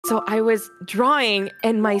So I was drawing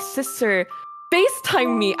and my sister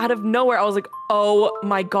FaceTimed me out of nowhere. I was like, oh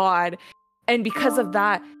my God. And because of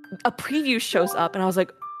that, a preview shows up and I was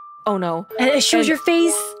like, oh no. And it shows your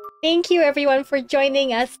face. Thank you everyone for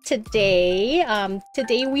joining us today.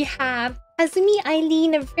 Today we have Hazumi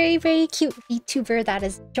Aileen, a very, very cute VTuber that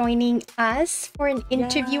is joining us for an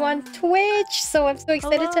interview on Twitch. So I'm so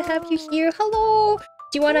excited to have you here. Hello.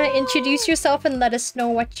 Do you want to introduce yourself and let us know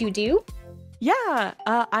what you do? Yeah,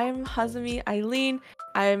 I'm Hazumi Aileen.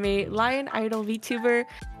 I'm a Lion Idol VTuber.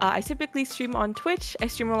 I typically stream on Twitch. I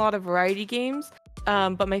stream a lot of variety games,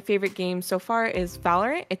 but my favorite game so far is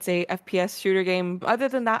Valorant. It's a FPS shooter game. Other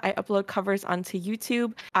than that, I upload covers onto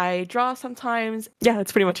YouTube. I draw sometimes. Yeah,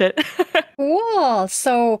 that's pretty much it. Cool.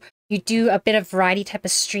 So you do a bit of variety type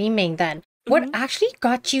of streaming then. What actually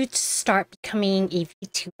got you to start becoming a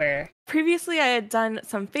VTuber? Previously, I had done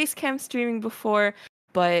some facecam streaming before,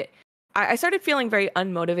 but I started feeling very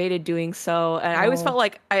unmotivated doing so, and I always felt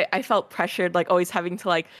like I felt pressured, like always having to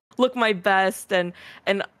like look my best and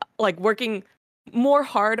like working more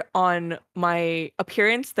hard on my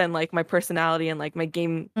appearance than like my personality and like my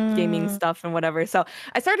gaming stuff and whatever. So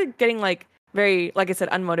I started getting like very, like I said,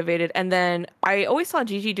 unmotivated, and then I always saw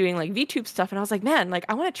Gigi doing like VTube stuff, and I was like, man, like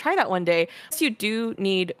I want to try that one day. So you do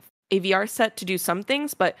need a VR set to do some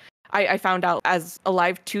things, but I found out as a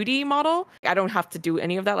live 2D model, I don't have to do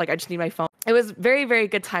any of that. Like I just need my phone. It was very, very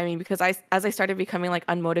good timing because as I started becoming like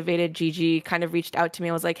unmotivated, Gigi kind of reached out to me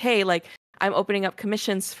and was like, hey, like I'm opening up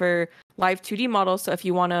commissions for live 2D models. So if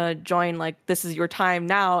you want to join, like this is your time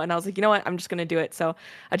now. And I was like, you know what? I'm just going to do it. So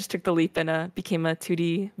I just took the leap and became a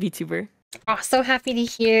 2D VTuber. Oh, so happy to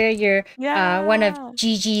hear you're one of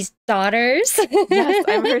Gigi's daughters. Yes,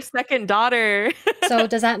 I'm her second daughter. So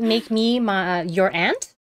does that make me your aunt?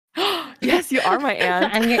 Yes, you are my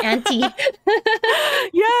aunt. I'm your auntie.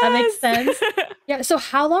 Yes, that makes sense. Yeah. So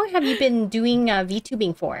how long have you been doing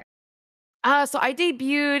VTubing for? So I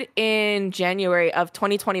debuted in January of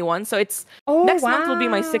 2021. So it's next month will be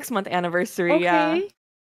my 6-month anniversary. Okay. Yeah.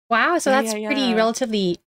 Wow. So that's pretty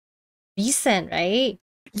relatively recent, right?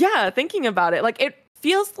 Yeah. Thinking about it, like it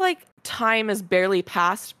feels like time has barely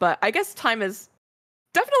passed, but I guess time has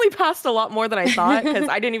definitely passed a lot more than I thought because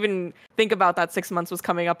I didn't even think about that 6 months was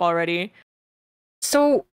coming up already.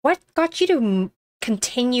 So what got you to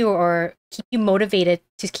continue or keep you motivated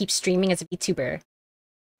to keep streaming as a VTuber?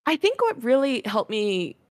 I think what really helped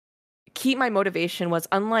me keep my motivation was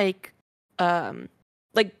unlike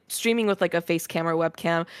like streaming with like a face cam or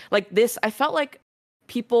webcam like this, I felt like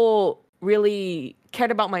people really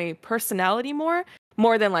cared about my personality more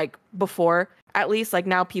than like before. At least like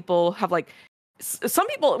now people have like some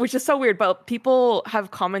people, which is so weird, but people have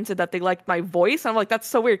commented that they liked my voice. I'm like, that's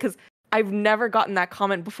so weird because I've never gotten that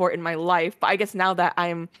comment before in my life. But I guess now that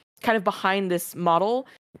I'm kind of behind this model,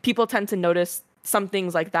 people tend to notice some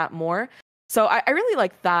things like that more. So I really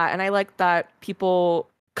like that. And I like that people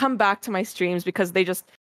come back to my streams because they just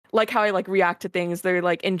like how I like react to things. They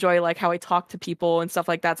like enjoy like how I talk to people and stuff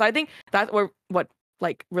like that. So I think that's what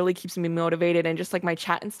like really keeps me motivated, and just like my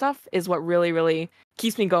chat and stuff is what really, really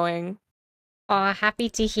keeps me going. Happy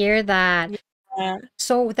to hear that. Yeah.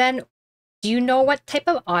 So then, do you know what type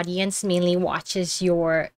of audience mainly watches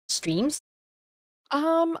your streams?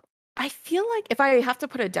 I feel like if I have to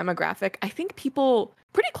put a demographic, I think people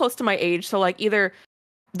pretty close to my age. So like either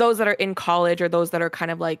those that are in college or those that are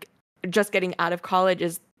kind of like just getting out of college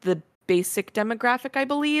is the basic demographic, I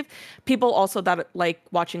believe. People also that like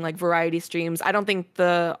watching like variety streams. I don't think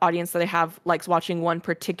the audience that I have likes watching one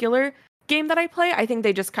particular game that I play. I think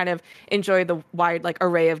they just kind of enjoy the wide like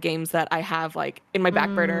array of games that I have like in my back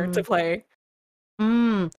burner to play.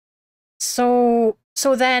 So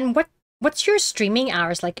then what's your streaming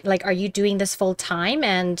hours like are you doing this full time,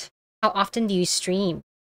 and how often do you stream?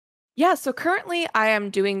 Yeah, so currently I am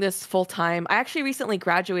doing this full time. I actually recently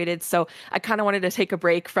graduated, so I kind of wanted to take a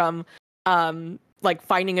break from like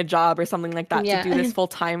finding a job or something like that to do this full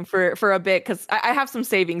time for a bit, because I have some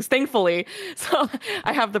savings, thankfully. So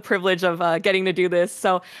I have the privilege of getting to do this.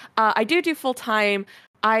 So I do full time.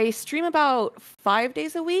 I stream about 5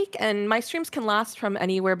 days a week, and my streams can last from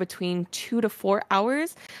anywhere between 2 to 4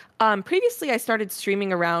 hours. Previously, I started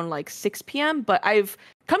streaming around like 6 p.m., but I've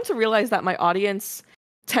come to realize that my audience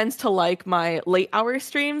tends to like my late hour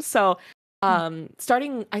streams. So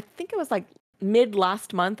starting, I think it was like mid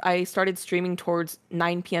last month, I started streaming towards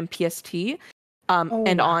 9 p.m. PST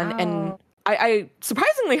and I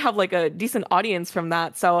surprisingly have like a decent audience from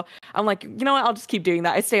that. So I'm like, you know what, I'll just keep doing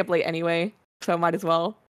that. I stay up late anyway, so might as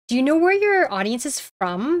well. Do you know where your audience is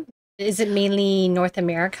from? Is it mainly North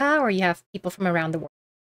America, or you have people from around the world?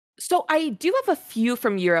 So I do have a few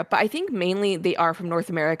from Europe, but I think mainly they are from North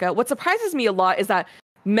America. What surprises me a lot is that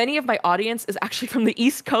many of my audience is actually from the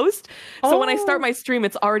East Coast. So when I start Oh, my stream,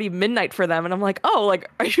 it's already midnight for them, and I'm like, oh,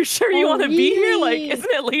 like, are you sure you oh, want to be here? Like, really?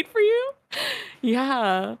 isn't it late for you?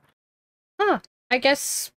 Yeah. Huh. I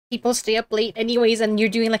guess people stay up late anyways, and you're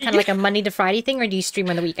doing like kind of Yeah. like a Monday to Friday thing, or do you stream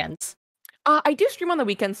on the weekends? I do stream on the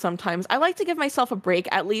weekends sometimes. I like to give myself a break,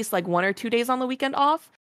 at least like 1 or 2 days on the weekend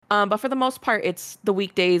off. But for the most part, it's the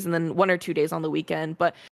weekdays and then 1 or 2 days on the weekend.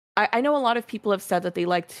 But I know a lot of people have said that they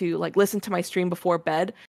like to like listen to my stream before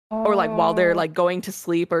bed or like while they're Oh. like going to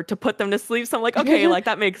sleep or to put them to sleep. So I'm like, okay, like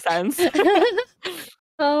that makes sense.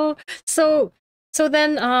 Oh, so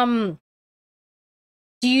then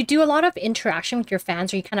do you do a lot of interaction with your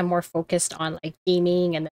fans, or are you kind of more focused on like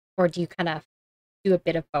gaming, and or do you kind of do a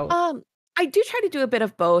bit of both? I do try to do a bit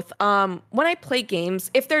of both. When I play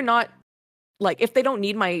games, if they're not like if they don't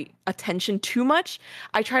need my attention too much,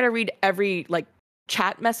 I try to read every like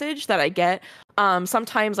chat message that I get.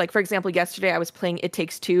 Sometimes, like for example, yesterday I was playing It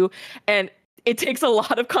Takes Two, and it takes a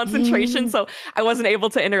lot of concentration, Mm. so I wasn't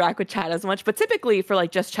able to interact with chat as much. But typically for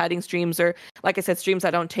like just chatting streams or like I said, streams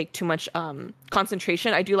that don't take too much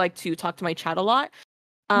concentration, I do like to talk to my chat a lot.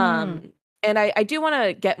 Mm. And I do want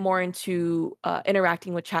to get more into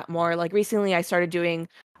interacting with chat more. Like recently, I started doing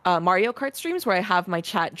Mario Kart streams where I have my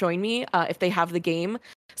chat join me if they have the game.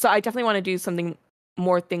 So I definitely want to do something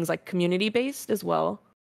more things like community based as well.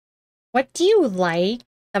 What do you like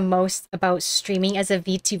the most about streaming as a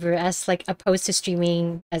VTuber as like opposed to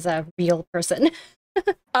streaming as a real person?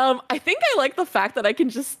 I think I like the fact that I can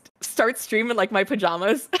just start streaming like my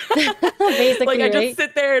pajamas. Like Basically, I just right?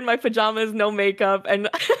 sit there in my pajamas, no makeup, and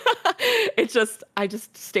I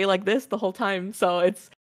just stay like this the whole time. So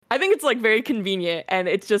I think it's like very convenient, and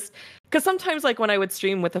it's just because sometimes like when I would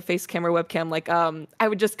stream with a face cam or webcam, like I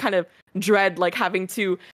would just kind of dread like having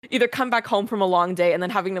to either come back home from a long day and then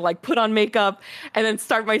having to like put on makeup and then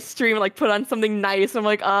start my stream and like put on something nice. I'm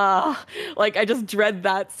like, like I just dread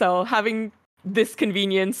that. So having this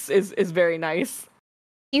convenience is very nice.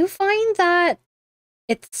 Do you find that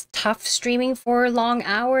it's tough streaming for long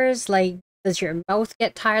hours? Like, does your mouth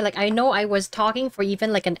get tired? Like, I know I was talking for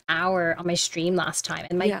even like an hour on my stream last time,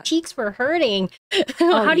 and my Yeah. cheeks were hurting.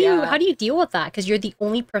 Oh How yeah. do you deal with that? Because you're the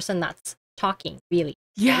only person that's talking, really.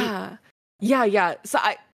 Right? Yeah. Yeah. So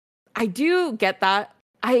I do get that.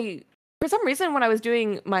 I for some reason when I was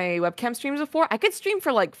doing my webcam streams before, I could stream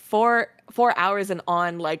for like four hours and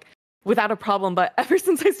on like without a problem. But ever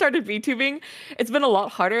since I started VTubing, it's been a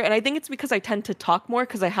lot harder. And I think it's because I tend to talk more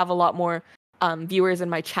because I have a lot more viewers in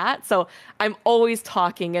my chat. So I'm always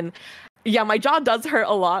talking and yeah, my jaw does hurt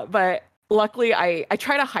a lot, but luckily I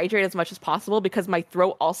try to hydrate as much as possible because my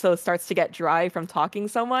throat also starts to get dry from talking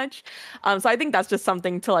so much. So I think that's just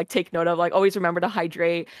something to like take note of. Like always remember to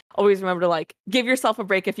hydrate. Always remember to like give yourself a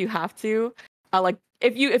break if you have to. Like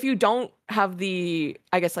if you don't have the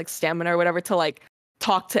I guess like stamina or whatever to like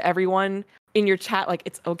talk to everyone in your chat, like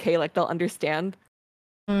it's okay. Like they'll understand.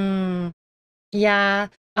 Mm, yeah.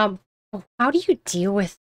 How do you deal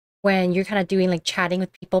with when you're kind of doing like chatting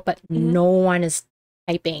with people, but Mhm. no one is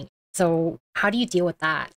typing? So how do you deal with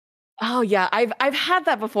that? Oh yeah, I've had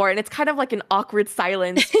that before, and it's kind of like an awkward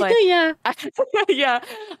silence. But Yeah. yeah,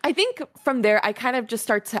 I think from there I kind of just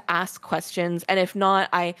start to ask questions, and if not,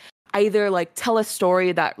 I either like tell a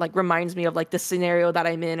story that like reminds me of like the scenario that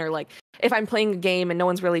I'm in, or like if I'm playing a game and no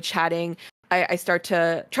one's really chatting, I start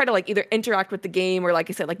to try to like either interact with the game or like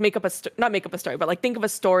I said, like make up not make up a story, but like think of a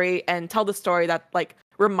story and tell the story that like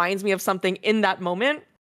reminds me of something in that moment.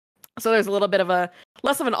 So there's a little bit of a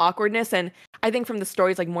less of an awkwardness, and I think from the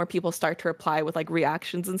stories like more people start to reply with like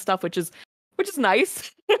reactions and stuff, which is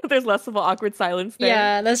nice. There's less of an awkward silence there.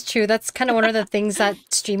 Yeah, that's true. That's kind of one of the things that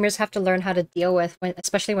streamers have to learn how to deal with when,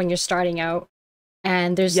 especially when you're starting out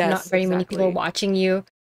and there's not Yes, very many people exactly. watching you.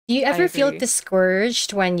 Do you I ever feel agree.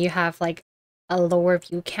 discouraged when you have like a lower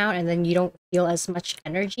view count and then you don't feel as much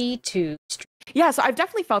energy to stream? Yeah, so I've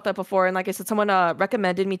definitely felt that before, and like I said, someone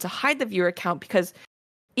recommended me to hide the viewer count because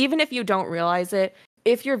even if you don't realize it,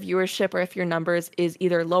 if your viewership or if your numbers is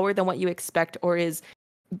either lower than what you expect or is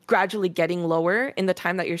gradually getting lower in the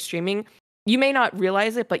time that you're streaming, you may not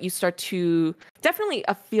realize it, but you start to definitely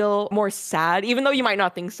feel more sad, even though you might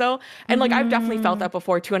not think so. And like I've definitely felt Mm. that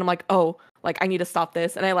before too. And I'm like, oh, like I need to stop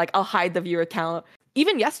this. And I'll hide the viewer count.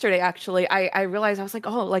 Even yesterday, actually, I realized I was like,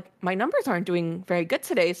 oh, like my numbers aren't doing very good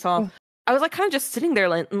today. So Oh, I was like kind of just sitting there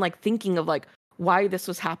and like thinking of like why this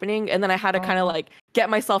was happening. And then I had to kind of oh, like get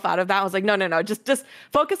myself out of that. I was like, no, just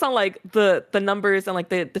focus on like the numbers and like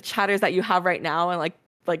the chatters that you have right now. And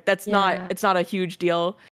like that's not yeah. it's not a huge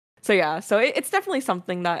deal. So yeah, so it's definitely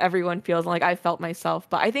something that everyone feels, and like I felt myself.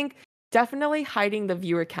 But I think definitely hiding the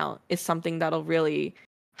viewer count is something that'll really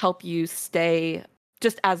help you stay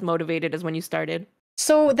just as motivated as when you started.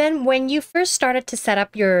 So then when you first started to set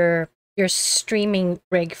up your streaming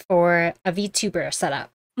rig for a VTuber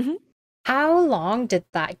setup, hmm how long did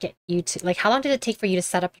that get you to, like, how long did it take for you to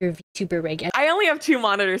set up your VTuber rig? I only have two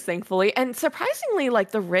monitors, thankfully, and surprisingly,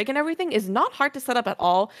 like the rig and everything is not hard to set up at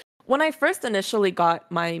all. When I first initially got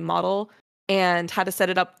my model and had to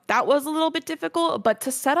set it up, that was a little bit difficult, but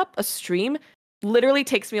to set up a stream literally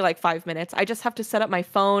takes me like 5 minutes. I just have to set up my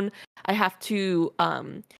phone. I have to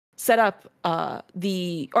set up or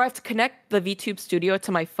I have to connect the VTube Studio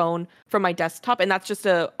to my phone from my desktop, and that's just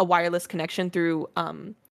a wireless connection through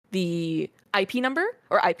the IP number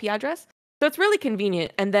or IP address. So it's really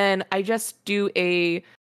convenient. And then I just do a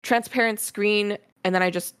transparent screen, and then I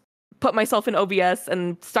just put myself in OBS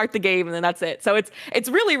and start the game, and then that's it. So it's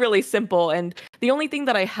really, really simple. And the only thing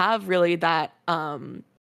that I have really that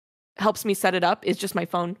helps me set it up is just my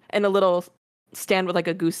phone and a little stand with like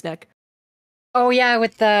a gooseneck. Oh yeah,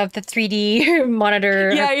 with the 3D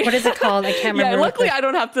monitor. Yeah. What is it called? I can't remember. Yeah, luckily I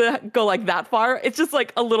don't have to go like that far. It's just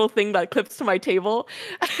like a little thing that clips to my table.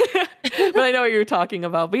 But I know what you're talking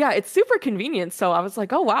about. But yeah, it's super convenient. So I was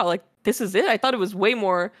like, oh wow, like this is it. I thought it was way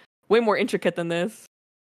more intricate than this.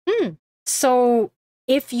 So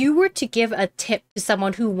if you were to give a tip to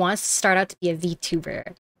someone who wants to start out to be a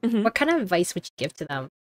VTuber, what kind of advice would you give to them?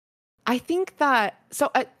 I think that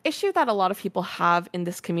an issue that a lot of people have in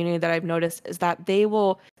this community that I've noticed is that they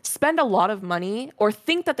will spend a lot of money or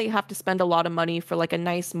think that they have to spend a lot of money for like a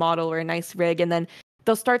nice model or a nice rig, and then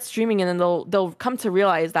they'll start streaming, and then they'll come to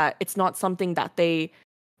realize that it's not something that they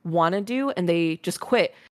want to do, and they just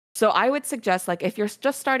quit. So I would suggest, like, if you're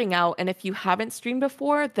just starting out and if you haven't streamed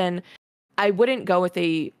before, then I wouldn't go with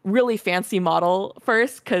a really fancy model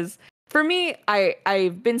first, because for me,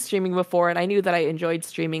 I've been streaming before and I knew that I enjoyed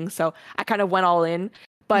streaming, so I kind of went all in.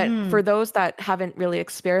 But for those that haven't really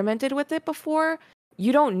experimented with it before,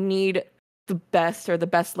 you don't need the best or the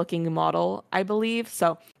best looking model, I believe.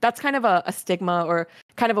 So that's kind of a stigma or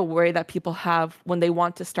kind of a worry that people have when they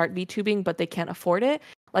want to start VTubing, but they can't afford it.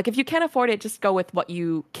 Like, if you can't afford it, just go with what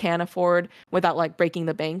you can afford without like breaking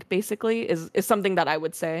the bank, basically, is something that I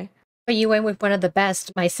would say. But you went with one of the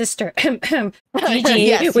best, my sister, Gigi,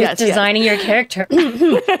 yes, designing your character.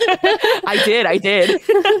 I did.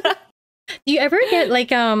 Do you ever get like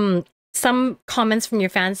some comments from your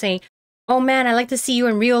fans saying, "Oh man, I like to see you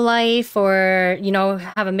in real life," or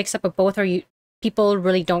have a mix up of both, or people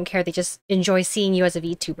really don't care; they just enjoy seeing you as a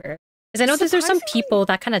VTuber? Because I know there's some people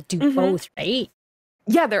that kind of do both, right?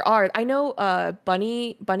 Yeah, there are. I know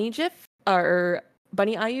Bunny GIF or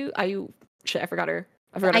Bunny Ayu. Shit, I forgot her.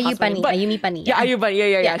 I forgot Ayu Bunny, Ayumi Bunny. Yeah, Ayu Bunny.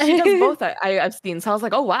 Yeah. She does both. I've seen. So I was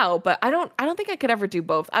like, oh wow. But I don't think I could ever do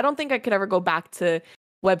both. I don't think I could ever go back to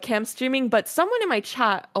webcam streaming. But someone in my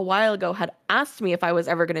chat a while ago had asked me if I was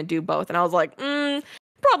ever gonna do both, and I was like,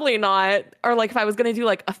 probably not. Or like if I was gonna do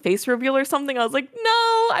like a face reveal or something, I was like,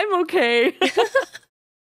 no, I'm okay.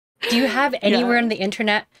 Do you have anywhere on the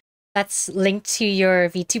internet that's linked to your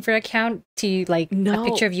VTuber account to like a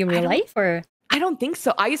picture of you in real life, or? I don't think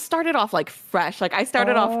so. I started off like fresh. Like I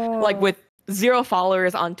started off like with 0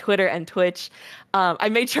 followers on Twitter and Twitch. I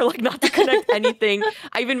made sure like not to connect anything.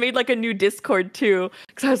 I even made like a new Discord too,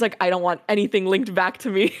 because I was like, I don't want anything linked back to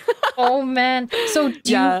me. Oh man. So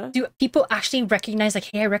do people actually recognize, like,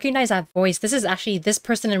 hey, I recognize that voice. This is actually this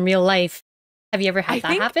person in real life. Have you ever had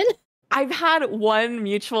that happen? I've had one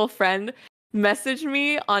mutual friend message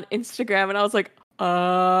me on Instagram, and I was like,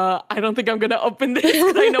 I don't think I'm gonna open this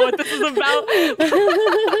because I know what this is about.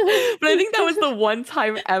 But I think that was the one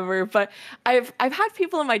time ever. But I've had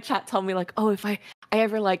people in my chat tell me like, oh, if I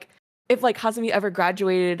ever like, if like Hazumi ever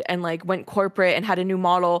graduated and like went corporate and had a new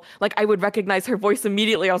model, like I would recognize her voice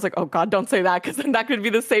immediately. I was like, oh God, don't say that, because then that could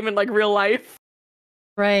be the same in like real life.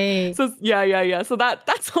 Right. So yeah. So that's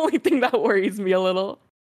the only thing that worries me a little.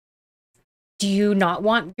 Do you not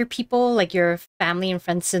want your people, like your family and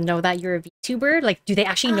friends, to know that you're a VTuber? Like, do they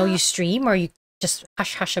actually know you stream, or you just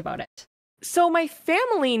hush about it? So my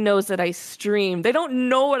family knows that I stream. They don't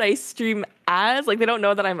know what I stream as. Like, they don't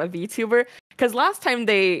know that I'm a VTuber. Because last time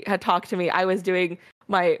they had talked to me, I was doing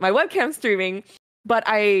my webcam streaming, but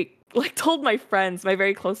I like told my friends, my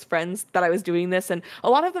very close friends, that I was doing this, and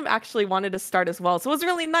a lot of them actually wanted to start as well. So it was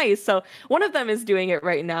really nice. So one of them is doing it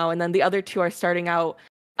right now, and then the other two are starting out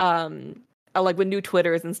like with new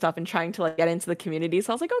Twitters and stuff and trying to like get into the community.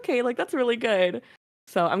 So I was like, okay, like that's really good.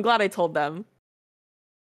 So I'm glad I told them.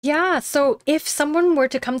 Yeah, so if someone were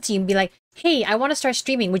to come to you and be like, hey, I want to start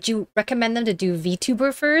streaming, would you recommend them to do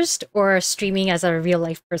VTuber first or streaming as a real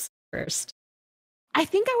life person first? I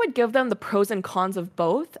think I would give them the pros and cons of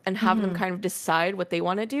both and have them Mm-hmm. kind of decide what they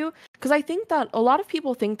want to do. Because I think that a lot of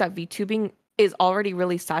people think that VTubing is already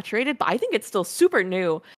really saturated, but I think it's still super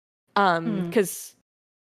new. Because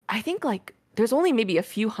I think like there's only maybe a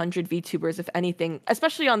few hundred VTubers, if anything,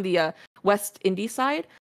 especially on the West Indie side.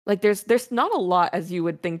 Like there's not a lot as you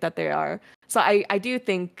would think that there are. So I do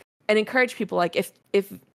think and encourage people like if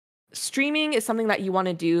streaming is something that you want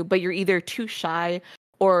to do, but you're either too shy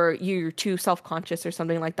or you're too self-conscious or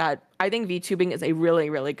something like that, I think VTubing is a really,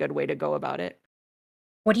 really good way to go about it.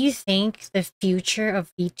 What do you think the future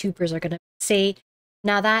of VTubers are going to say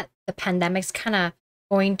now that the pandemic's kind of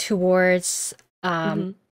going towards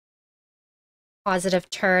Hmm. positive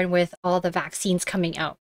turn with all the vaccines coming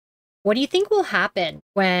out? What do you think will happen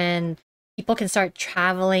when people can start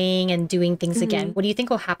traveling and doing things again? Hmm. What do you think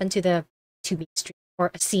will happen to the tubing stream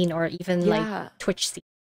or scene or even like Yeah. Twitch scene?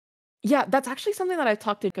 Yeah, that's actually something that I've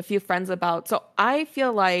talked to a few friends about. So I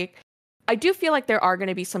do feel like there are going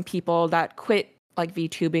to be some people that quit like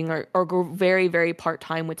VTubing or go very, very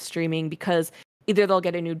part-time with streaming because either they'll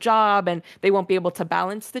get a new job and they won't be able to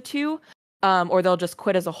balance the two, or they'll just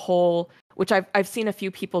quit as a whole, which I've seen a few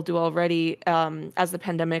people do already, as the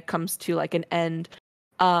pandemic comes to like an end.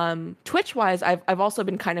 Twitch wise, I've also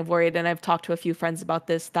been kind of worried, and I've talked to a few friends about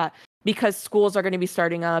this, that because schools are going to be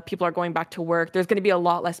starting up, people are going back to work, there's going to be a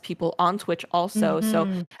lot less people on Twitch also. So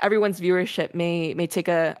Mm-hmm. everyone's viewership may take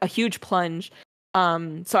a huge plunge.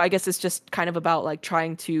 So I guess it's just kind of about like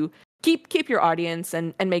trying to keep your audience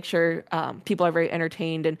and make sure people are very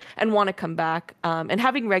entertained and want to come back. And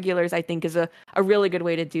having regulars, I think, is a really good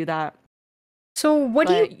way to do that. So what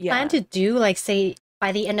do you But plan yeah. to do, like say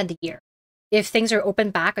by the end of the year? If things are open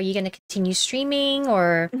back, are you going to continue streaming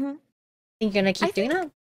or Mhm. are you going to I keep doing think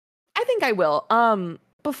that? I think I will.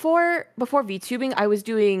 Before VTubing, I was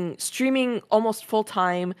doing streaming almost full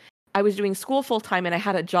time. I was doing school full time, and I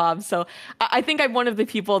had a job. So I think I'm one of the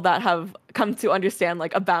people that have come to understand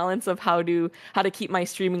like a balance of how to keep my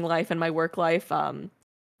streaming life and my work life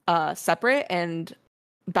separate and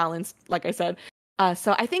balanced. Like I said.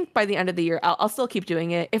 So I think by the end of the year, I'll still keep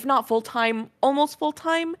doing it. If not full time, almost full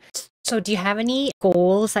time. So do you have any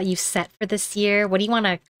goals that you've set for this year? What do you want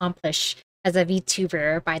to accomplish as a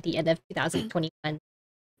VTuber by the end of 2021?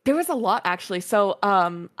 There was a lot actually. So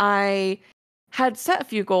I had set a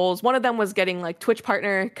few goals. One of them was getting like Twitch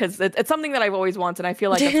partner because it's something that I've always wanted. I feel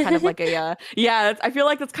like that's kind of like a yeah. I feel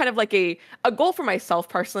like that's kind of like a goal for myself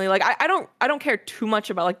personally. Like I don't care too much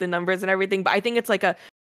about like the numbers and everything, but I think it's like a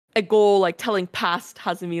goal like telling past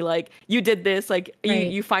Hazumi like you did this, like you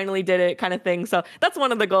Right. you finally did it kind of thing. So that's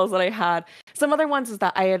one of the goals that I had. Some other ones is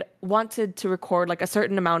that I had wanted to record like a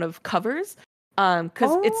certain amount of covers,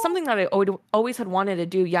 because it's Oh, something that I always had wanted to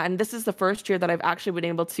do. Yeah, and this is the first year that I've actually been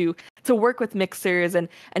able to work with mixers and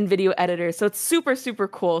video editors. So it's super super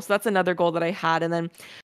cool. So that's another goal that I had. And then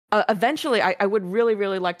eventually I would really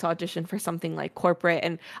really like to audition for something like corporate,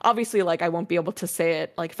 and obviously like I won't be able to say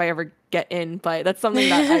it like if I ever get in, but that's something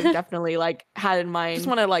that I've definitely like had in mind. Just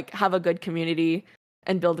want to like have a good community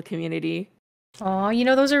and build a community. oh,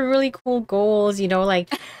 those are really cool goals, like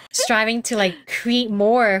striving to like create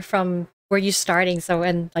more from where you're starting. So,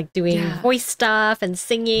 and like doing Yeah. voice stuff and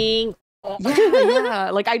singing. Yeah, Oh. yeah.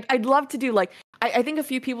 Like I'd love to do like I think a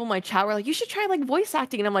few people in my chat were like, you should try like voice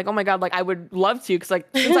acting. And I'm like, oh my God, like I would love to, because like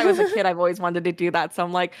since I was a kid, I've always wanted to do that. So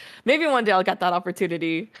I'm like, maybe one day I'll get that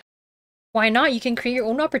opportunity. Why not? You can create your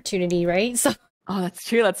own opportunity, right? So, Oh, that's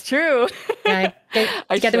true. That's true. yeah, get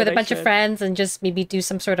I together with should, a I bunch of should. friends and just maybe do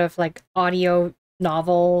some sort of like audio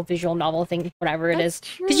novel, visual novel thing, whatever it That's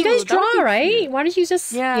is. Because you guys true. That would draw, be right? cute. Why don't you just,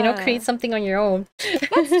 create Yeah, something on your own?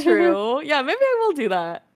 that's true. Yeah, maybe I will do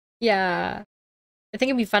that. Yeah, I think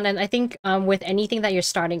it'd be fun. And I think with anything that you're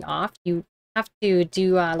starting off, you have to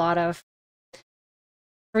do a lot of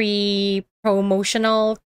free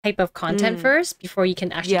promotional type of content Mm, first before you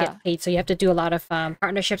can actually yeah. get paid. So you have to do a lot of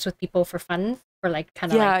partnerships with people for fun, for like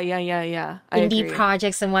kind of like Yeah, yeah, yeah, yeah. I indie agree.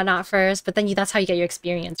 projects and whatnot first. But then that's how you get your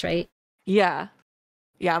experience, right? Yeah.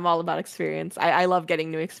 Yeah, I'm all about experience. I love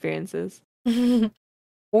getting new experiences. What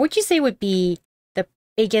would you say would be the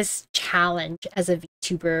biggest challenge as a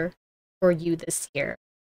VTuber for you this year?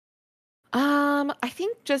 I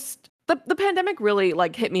think just the pandemic really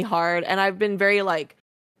like hit me hard, and I've been very like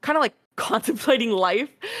kind of like contemplating life.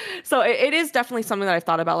 So it is definitely something that I've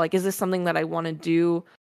thought about. Like, is this something that I want to do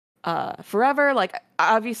forever? Like,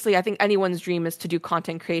 obviously, I think anyone's dream is to do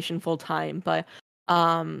content creation full time, but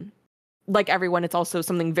um like everyone, it's also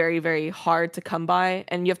something very, very hard to come by,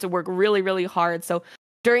 and you have to work really, really hard. So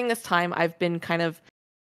during this time, I've been kind of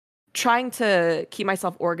trying to keep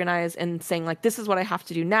myself organized and saying like, this is what I have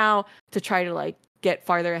to do now to try to like get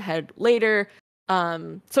farther ahead later.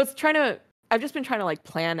 So I've just been trying to like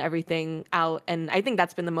plan everything out. And I think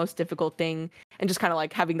that's been the most difficult thing, and just kind of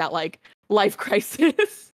like having that like life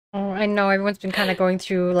crisis. Oh, I know everyone's been kind of going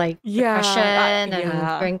through like depression and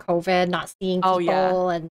during COVID, not seeing people.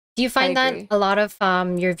 And do you find that a lot of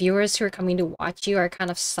your viewers who are coming to watch you are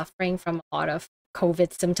kind of suffering from a lot of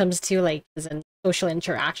COVID symptoms too, like as in social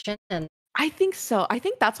interaction? And I think so. I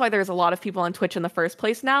think that's why there's a lot of people on Twitch in the first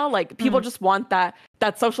place now. Like people just want that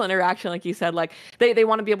social interaction, like you said. Like they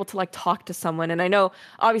want to be able to like talk to someone. And I know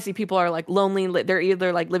obviously people are like lonely. They're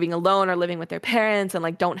either like living alone or living with their parents and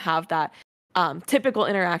like don't have that typical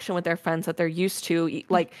interaction with their friends that they're used to.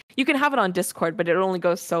 Like you can have it on Discord, but it only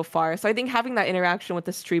goes so far. So I think having that interaction with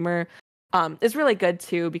the streamer is really good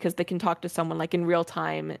too, because they can talk to someone like in real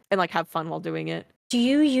time and like have fun while doing it. Do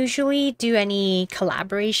you usually do any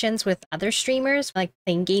collaborations with other streamers, like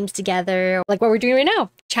playing games together, like what we're doing right now,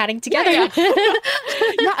 chatting together? Yeah,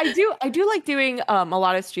 I do like doing a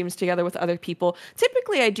lot of streams together with other people.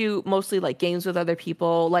 Typically, I do mostly like games with other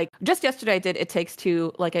people. Like just yesterday, I did It Takes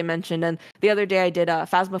Two, like I mentioned, and the other day I did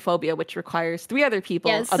Phasmophobia, which requires 3 other people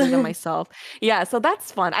other than myself. Yeah, so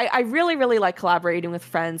that's fun. I really, really like collaborating with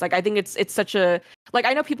friends. Like I think it's such a like,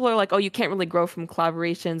 I know people are like, oh, you can't really grow from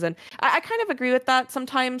collaborations, and I kind of agree with that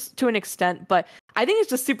sometimes to an extent, but I think it's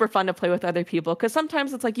just super fun to play with other people, because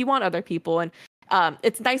sometimes it's like you want other people, and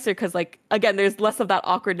it's nicer because like again there's less of that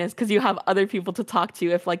awkwardness because you have other people to talk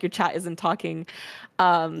to if like your chat isn't talking. So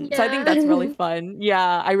I think that's really fun.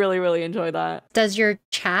 Yeah, I really, really enjoy that. Does your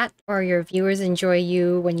chat or your viewers enjoy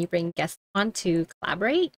you when you bring guests on to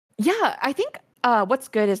collaborate? Yeah, I think what's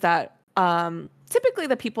good is that typically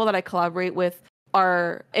the people that I collaborate with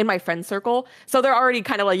are in my friend circle, so they're already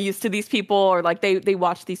kind of like used to these people, or like they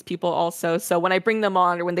watch these people also. So when I bring them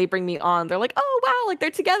on, or when they bring me on, they're like, oh wow, like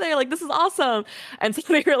they're together, like this is awesome. And so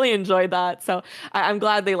they really enjoy that. So I'm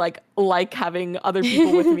glad they like having other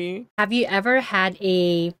people with me. Have you ever had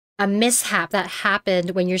a mishap that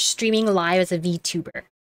happened when you're streaming live as a VTuber?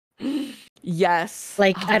 Yes.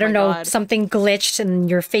 Like, I don't know, something glitched and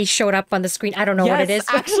your face showed up on the screen. I don't know what it is.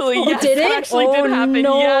 Actually, yes, did it? Actually did happen.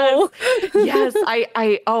 No. Yes.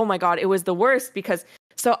 I oh my God, it was the worst, because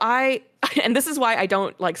so and this is why I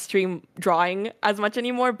don't like stream drawing as much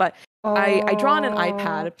anymore, but I draw on an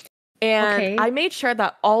iPad. And I made sure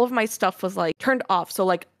that all of my stuff was like turned off. So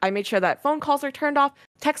like I made sure that phone calls are turned off,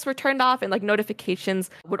 texts were turned off, and like notifications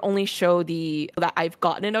would only show that I've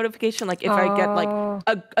gotten a notification. Like if I get like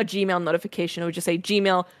a Gmail notification, it would just say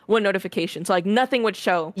Gmail, 1 notification. So like nothing would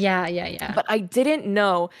show. Yeah. But I didn't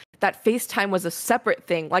know that FaceTime was a separate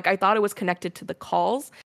thing. Like I thought it was connected to the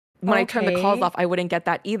calls. When I turned the calls off, I wouldn't get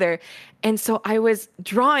that either. And so I was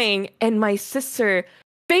drawing and my sister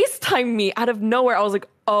FaceTimed me out of nowhere. I was like,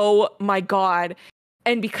 oh my God.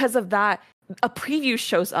 And because of that, a preview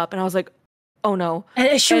shows up and I was like, oh no. And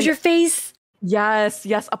it shows your face? Yes,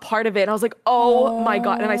 a part of it. And I was like, oh my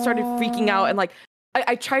God. And I started freaking out, and like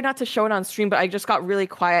I tried not to show it on stream, but I just got really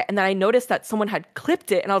quiet. And then I noticed that someone had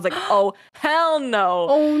clipped it, and I was like, oh hell no.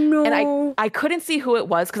 Oh no. And I couldn't see who it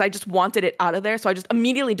was because I just wanted it out of there. So I just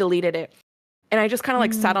immediately deleted it. And I just kind of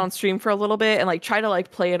like sat on stream for a little bit and like tried to like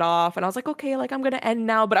play it off. And I was like, okay, like I'm going to end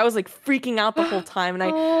now. But I was like freaking out the whole time. And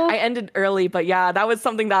I ended early. But yeah, that was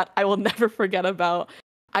something that I will never forget about.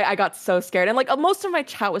 I got so scared. And like most of my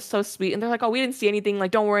chat was so sweet. And they're like, oh, we didn't see anything.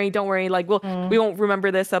 Like, don't worry. Like, we won't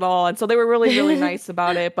remember this at all. And so they were really, really nice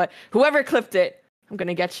about it. But whoever clipped it, I'm going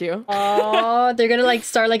to get you. Oh, they're going to like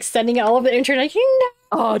start like sending all of the internet.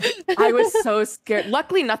 Oh, I was so scared.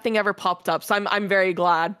 Luckily, nothing ever popped up, so I'm very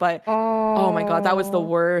glad. But oh my God, that was the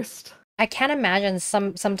worst. I can't imagine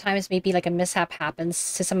sometimes maybe like a mishap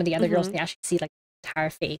happens to some of the other girls and they actually see like the entire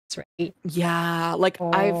face, right? Yeah, like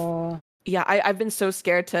I've been so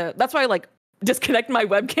scared to. That's why I like disconnect my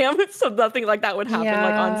webcam so nothing like that would happen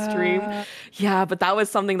like on stream. Yeah, but that was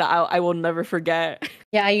something that I will never forget.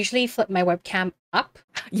 Yeah, I usually flip my webcam up.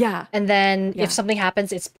 Yeah. And then if something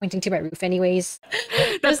happens, it's pointing to my roof anyways.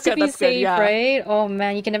 That's just to be safe, good, right? Oh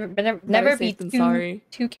man, you can never be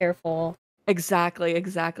too careful. Exactly.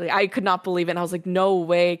 I could not believe it. And I was like, no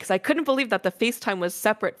way. Because I couldn't believe that the FaceTime was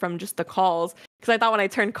separate from just the calls. Because I thought when I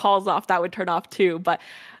turned calls off, that would turn off too. But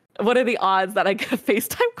what are the odds that I get a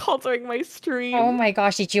FaceTime call during my stream? Oh my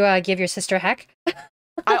gosh, did you give your sister a heck?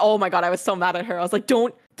 Oh my God, I was so mad at her. I was like,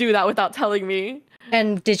 don't do that without telling me.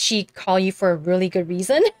 And did she call you for a really good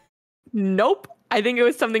reason? Nope. I think it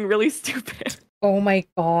was something really stupid. Oh my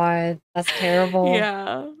God, that's terrible.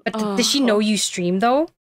 Yeah. But did she know you stream though?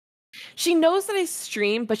 She knows that I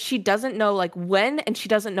stream, but she doesn't know like when, and she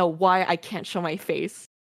doesn't know why I can't show my face.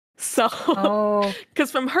 So,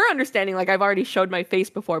 because from her understanding, like I've already showed my face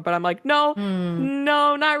before, but I'm like, no,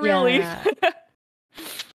 no, not really. Yeah.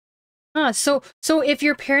 So if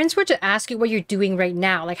your parents were to ask you what you're doing right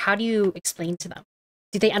now, like how do you explain to them?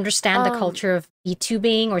 Do they understand the culture of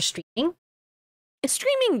VTubing or streaming?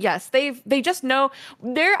 Streaming, yes. They just know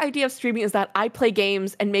their idea of streaming is that I play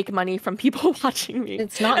games and make money from people watching me.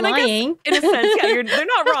 It's not and lying. I guess, in a sense, yeah, they're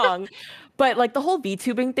not wrong. But like the whole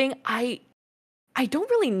VTubing thing, I don't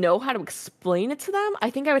really know how to explain it to them. I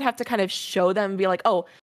think I would have to kind of show them and be like, oh,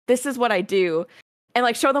 this is what I do. And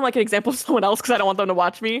like show them like an example of someone else because I don't want them to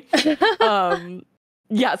watch me.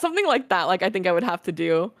 Yeah, something like that. Like I think I would have to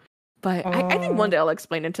do. But I think one day I'll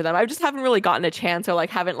explain it to them. I just haven't really gotten a chance or like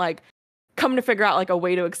haven't like come to figure out like a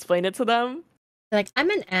way to explain it to them. Like I'm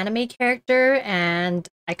an anime character and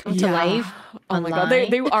I come to life. Oh my god,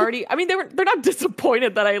 they already. I mean, they're not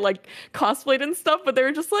disappointed that I like cosplayed and stuff, but they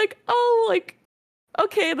were just like, oh, like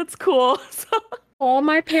okay, that's cool. So. All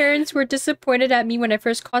my parents were disappointed at me when I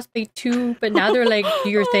first cosplayed too, but now they're like,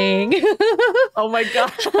 do your thing. Oh my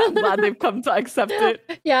god, I'm glad they've come to accept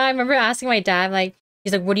it. Yeah, I remember asking my dad, like,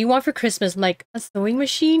 he's like, what do you want for Christmas? I'm like, a sewing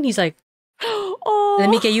machine? He's like, oh,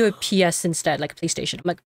 let me get you a PS instead, like a PlayStation. I'm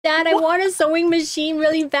like, Dad, I want a sewing machine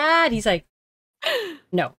really bad. He's like,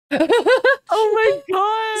 no. Oh my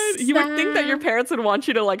god. You would think that your parents would want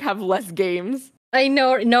you to like have less games. I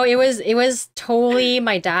know. No, it was totally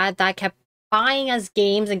my dad that kept buying us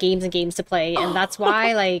games and games and games to play, and that's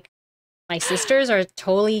why like my sisters are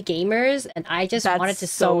totally gamers and I just wanted to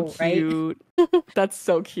sew, right? That's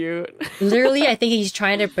so cute. Literally, I think he's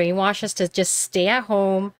trying to brainwash us to just stay at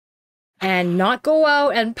home and not go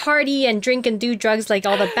out and party and drink and do drugs like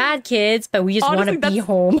all the bad kids, but we just want to be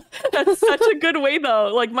home. That's such a good way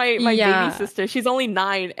though. Like my baby sister, she's only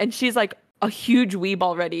 9 and she's like a huge weeb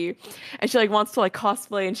already. And she like wants to like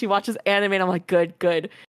cosplay and she watches anime and I'm like, good.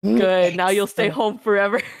 Now you'll stay home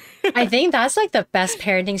forever. I think that's like the best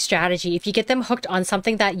parenting strategy. If you get them hooked on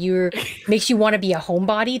something that makes you want to be a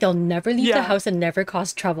homebody, they'll never leave the house and never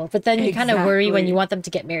cause trouble. But then you kind of worry when you want them to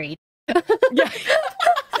get married. Yeah.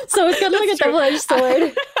 So it's kind of like a double-edged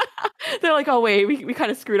sword. They're like, oh wait, we kind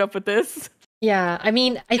of screwed up with this. Yeah, I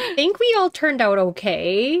mean, I think we all turned out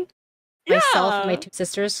okay. Myself and my 2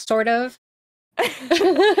 sisters, sort of.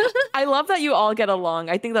 I love that you all get along.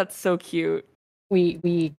 I think that's so cute.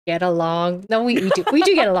 We get along. No, we do. We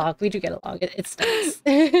do get along. We do get along. It's nice.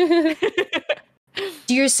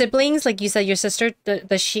 Do your siblings, like you said, your sister,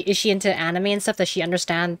 is she into anime and stuff? Does she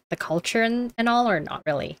understand the culture and all, or not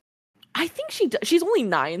really? I think she does. She's only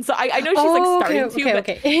 9, so I know she's like starting to.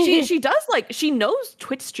 Okay. She does like she knows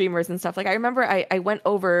Twitch streamers and stuff. Like I remember I went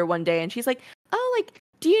over one day and she's like, oh, like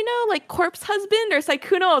do you know like Corpse Husband or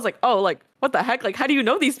Saikuno? I was like, oh, like what the heck? Like how do you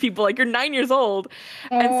know these people? Like you're 9 years old.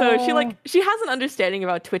 And so she has an understanding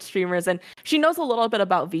about Twitch streamers and she knows a little bit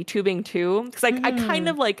about VTubing too. Because like I kind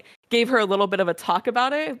of like gave her a little bit of a talk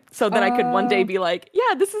about it so that I could one day be like,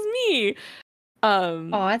 yeah, this is me. Oh,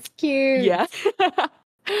 that's cute. Yeah.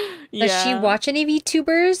 Does she watch any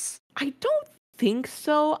VTubers? I don't think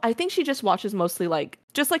so. I think she just watches mostly like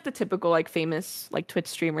just like the typical like famous like Twitch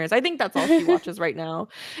streamers. I think that's all she watches right now.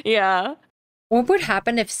 Yeah. What would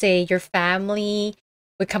happen if, say, your family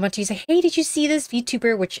would come up to you and say, hey, did you see this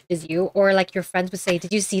VTuber, which is you? Or like your friends would say,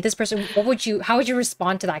 did you see this person? How would you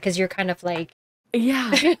respond to that? Because you're kind of like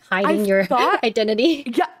hiding your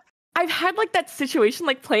identity. Yeah. I've had like that situation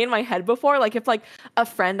like play in my head before. Like if like a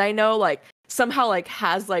friend I know like somehow like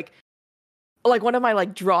has like one of my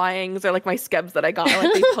like drawings or like my skebs that I got,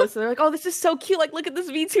 like they posted, they're like, oh, this is so cute, like look at this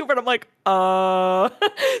VTuber, and I'm like,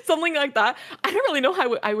 something like that. I don't really know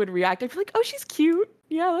how I would react. I'd be like, oh, she's cute,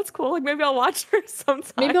 yeah, that's cool, like maybe I'll watch her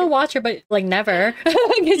sometime. Maybe I'll watch her, but like never.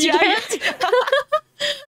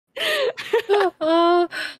 Oh,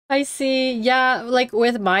 I see. Yeah, like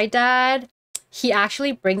with my dad, he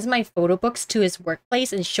actually brings my photo books to his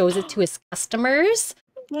workplace and shows it to his customers.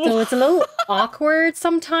 So it's a little awkward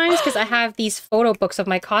sometimes because I have these photo books of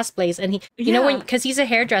my cosplays and he, you know, because he's a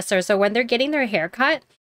hairdresser. So when they're getting their hair cut,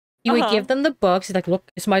 he would give them the books. He's like, look,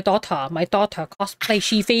 it's my daughter cosplay.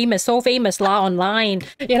 She famous, so famous la online,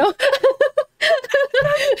 you know?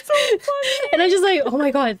 That's so funny. And I'm just like, oh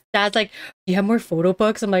my God. Dad's like, do you have more photo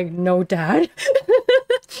books? I'm like, no, Dad.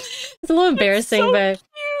 It's a little embarrassing, but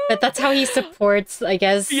that's how he supports, I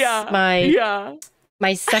guess, my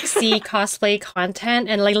sexy cosplay content.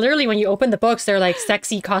 And like literally when you open the books, they're like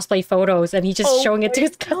sexy cosplay photos and he's just showing it to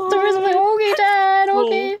his customers. I'm like, okay, Dad,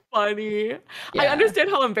 okay. So funny. Yeah. I understand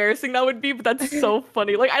how embarrassing that would be, but that's so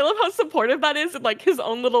funny. Like I love how supportive that is in like his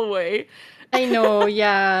own little way. I know,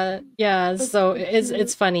 yeah, yeah. That's So so it's cute.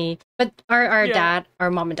 funny, but our Yeah, dad,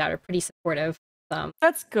 our mom and dad are pretty supportive.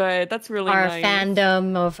 that's good. That's really Our nice.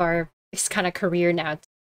 fandom of our this kind of career now.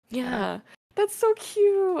 Yeah. Yeah, that's so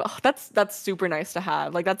cute. Oh, that's super nice to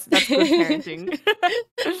have. Like that's good parenting.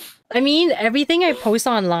 I mean, everything I post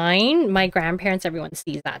online, my grandparents, everyone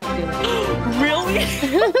sees that Really?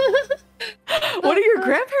 too. What do your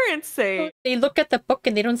grandparents say? They look at the book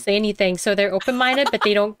and they don't say anything, so they're open-minded, but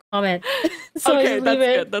they don't comment. So I Okay, just leave that's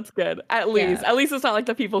it. good. That's good. Yeah. At least it's not like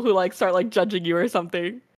the people who like start like judging you or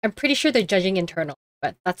something. I'm pretty sure they're judging internal,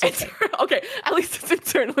 but that's okay. Okay, at least it's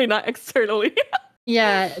internally, not externally.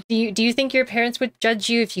 Yeah. Do you think your parents would judge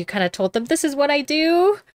you if you kind of told them this is what I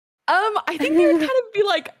do? I think they would kind of be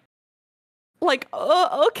like,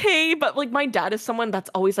 oh, okay, but like my dad is someone that's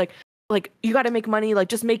always like you got to make money, like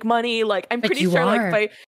just make money. Like I'm But pretty you sure, like are. if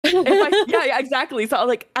I, yeah, exactly. So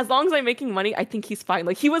like as long as I'm making money, I think he's fine.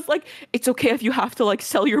 Like he was like, it's okay if you have to like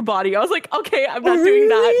sell your body. I was like, okay, I'm not doing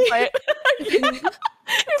that, but yeah.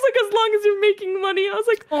 He was like, as long as you're making money. I was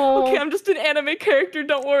like, okay, I'm just an anime character.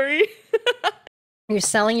 Don't worry. You're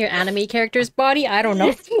selling your anime character's body? I don't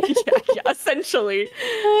know. Yeah, essentially.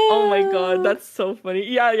 Oh my god, that's so funny.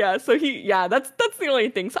 Yeah. So that's the only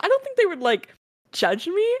thing. So I don't think they would like judge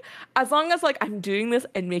me as long as like I'm doing this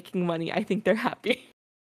and making money. I think they're happy.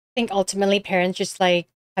 I think ultimately parents just like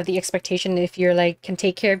have the expectation if you're like can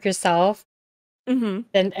take care of yourself,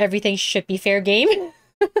 then everything should be fair game.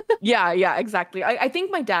 Yeah, exactly. I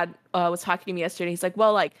think my dad was talking to me yesterday. He's like,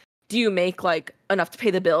 well, like, do you make like enough to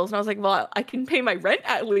pay the bills? And I was like, well, I can pay my rent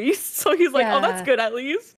at least. So he's like, oh, that's Yeah. good at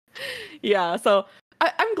least. Yeah, so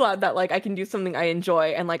I'm glad that like I can do something I enjoy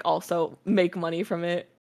and like also make money from it.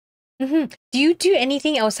 Do you do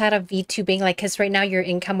anything outside of VTubing? Like, because right now your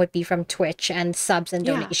income would be from Twitch and subs and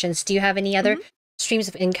Yeah. donations. Do you have any other Mhm. streams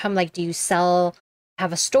of income? Like, do you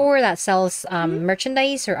have a store that sells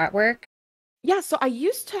merchandise or artwork? Yeah, so I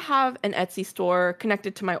used to have an Etsy store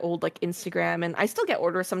connected to my old like Instagram, and I still get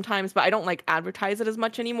orders sometimes, but I don't like advertise it as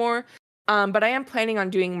much anymore. But I am planning on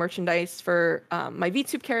doing merchandise for my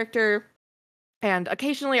VTube character, and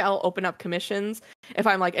occasionally I'll open up commissions if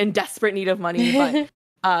I'm like in desperate need of money.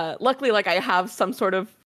 But luckily, like I have some sort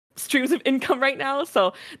of streams of income right now,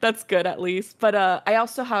 so that's good at least. But I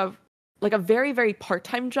also have like a very, very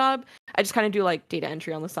part-time job. I just kind of do like data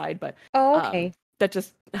entry on the side, but Oh, okay. that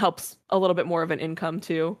just helps a little bit more of an income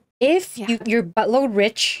too. If Yeah. you're buttload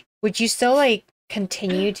rich, would you still like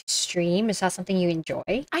continue to stream? Is that something you enjoy?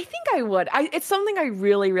 I think I would. It's something I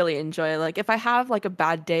really, really enjoy. Like if I have like a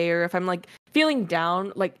bad day or if I'm like feeling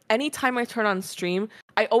down, like anytime I turn on stream,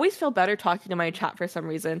 I always feel better talking to my chat for some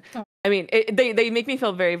reason. Oh. I mean, they make me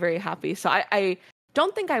feel very, very happy. So I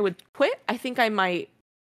don't think I would quit. I think I might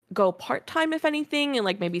go part-time if anything and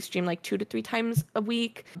like maybe stream like 2 to 3 times a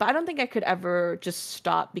week, but I don't think I could ever just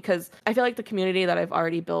stop because I feel like the community that I've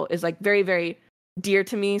already built is like very, very dear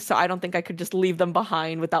to me, so I don't think I could just leave them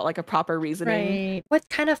behind without like a proper reasoning. Right. What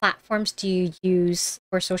kind of platforms do you use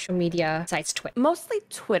for social media besides Twitch? Mostly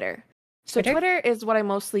Twitter. So Twitter is what I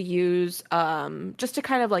mostly use just to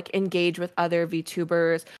kind of like engage with other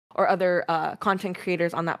VTubers or other content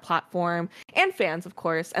creators on that platform and fans, of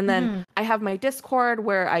course. And then I have my Discord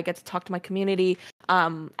where I get to talk to my community.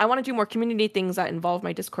 I want to do more community things that involve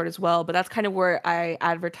my Discord as well, but that's kind of where I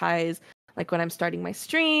advertise like when I'm starting my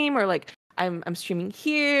stream or like I'm streaming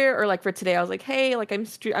here or like for today I was like, hey, like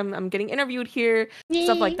I'm getting interviewed here,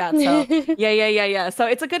 stuff like that. So yeah. So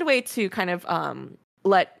it's a good way to kind of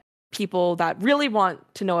let people that really want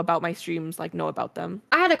to know about my streams like know about them.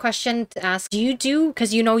 I had a question to ask. Do you do,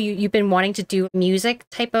 because you've been wanting to do music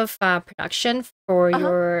type of production for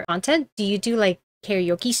your content, do you do like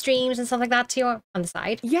karaoke streams and stuff like that too on the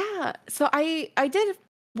side? Yeah, so I did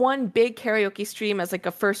one big karaoke stream as like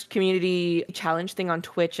a first community challenge thing on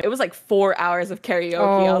Twitch. It was like 4 hours of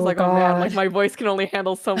karaoke. I was like, oh man, like my voice can only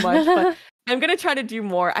handle so much. But I'm gonna try to do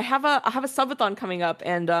more. I have a subathon coming up,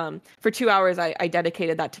 and for 2 hours I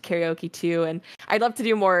dedicated that to karaoke too. And I'd love to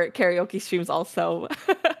do more karaoke streams also.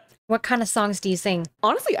 What kind of songs do you sing?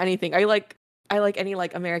 Honestly, anything. I like any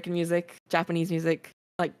like American music, Japanese music,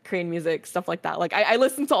 like Korean music, stuff like that. Like I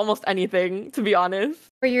listen to almost anything, to be honest.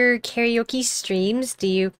 For your karaoke streams, do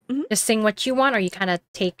you just sing what you want, or you kind of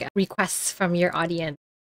take requests from your audience?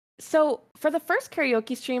 So for the first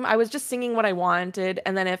karaoke stream, I was just singing what I wanted,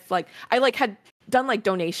 and then if like I like had done like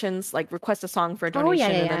donations, like request a song for a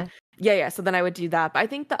donation, and then Yeah. So then I would do that. But I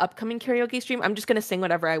think the upcoming karaoke stream, I'm just gonna sing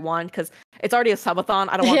whatever I want because it's already a subathon.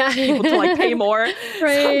 I don't want people to like pay more. Right.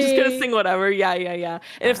 So I'm just gonna sing whatever. Yeah. And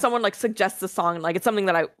if someone like suggests a song, like it's something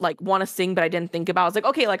that I like want to sing, but I didn't think about, I was like,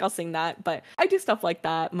 okay, like I'll sing that. But I do stuff like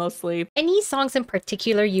that mostly. Any songs in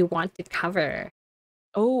particular you want to cover?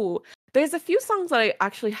 Oh, there's a few songs that I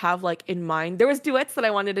actually have like in mind. There was duets that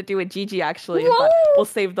I wanted to do with Gigi actually, Whoa! but we'll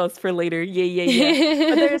save those for later. Yeah.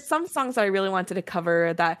 But there's some songs that I really wanted to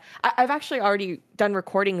cover that I've actually already done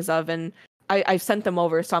recordings of, and I've sent them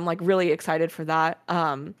over, so I'm like really excited for that.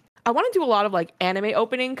 I want to do a lot of like anime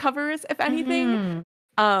opening covers, if anything.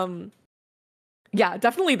 Yeah,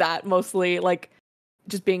 definitely that mostly. Like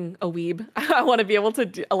just being a weeb, I want to be able to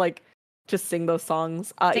do, like just sing those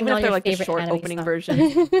songs, even if they're like the short opening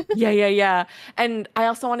version. Yeah. And I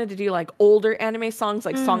also wanted to do like older anime songs,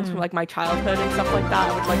 like songs from like my childhood and stuff like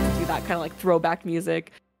that. I would like to do that kind of like throwback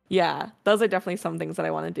music. Yeah, those are definitely some things that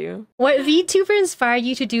I want to do. What VTuber inspired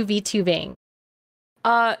you to do VTubing?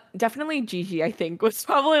 Definitely Gigi, I think, was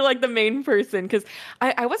probably like the main person, because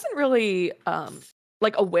I wasn't really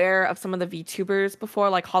like aware of some of the VTubers before,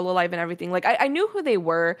 like Hololive and everything. Like I knew who they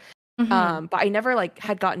were. But I never like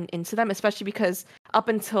had gotten into them, especially because up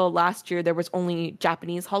until last year there was only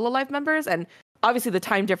Japanese Hololive members, and obviously the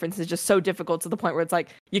time difference is just so difficult to the point where it's like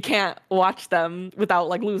you can't watch them without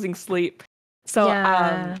like losing sleep. So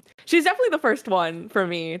she's definitely the first one for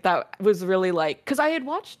me that was really like, because I had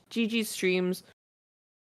watched Gigi's streams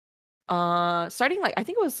starting like I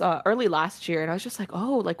think it was early last year, and I was just like,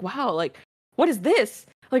 oh, like wow, like what is this?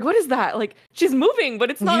 Like, what is that? Like, she's moving, but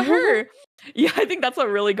it's not her. Yeah, I think that's what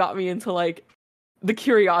really got me into, like, the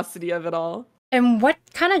curiosity of it all. And what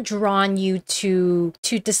kind of drawn you to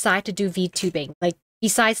decide to do VTubing? Like,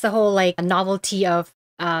 besides the whole, like, novelty of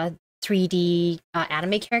 3D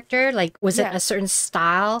anime character, like, was it a certain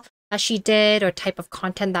style that she did or type of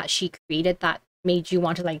content that she created that made you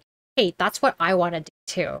want to, like, hey, that's what I want to do,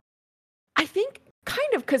 too? I think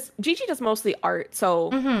kind of, because Gigi does mostly art,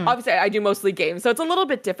 so obviously I do mostly games, so it's a little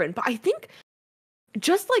bit different. But I think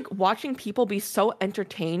just like watching people be so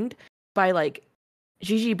entertained by like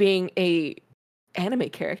Gigi being a anime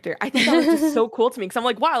character, I think that was just so cool to me, because I'm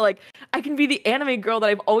like, wow, like I can be the anime girl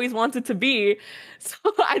that I've always wanted to be. So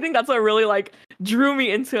I think that's what really like drew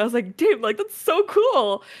me into it. I was like, dude, like that's so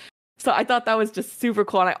cool. So I thought that was just super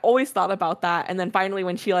cool, and I always thought about that. And then finally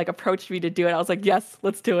when she like approached me to do it, I was like, yes,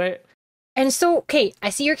 let's do it. And so, okay, I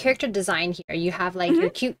see your character design here. You have like your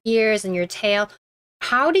cute ears and your tail.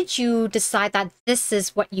 How did you decide that this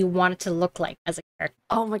is what you wanted to look like as a character?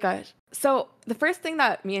 Oh my gosh. So the first thing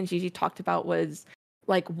that me and Gigi talked about was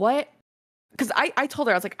like what, because I told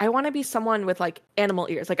her, I was like, I want to be someone with like animal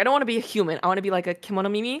ears. Like I don't want to be a human. I want to be like a kimono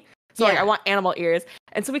mimi. So like I want animal ears.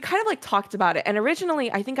 And so we kind of like talked about it. And originally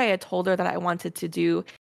I think I had told her that I wanted to do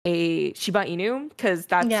a Shiba Inu, because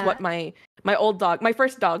that's what my old dog, my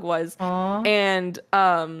first dog was. Aww.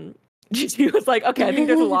 And Gigi was like, okay, I think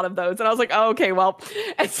there's a lot of those. And I was like, oh, okay, well.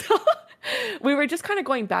 And so we were just kind of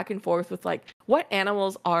going back and forth with like what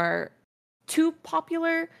animals are too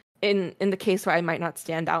popular in the case where I might not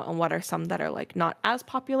stand out, and what are some that are like not as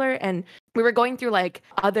popular. And we were going through like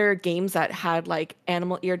other games that had like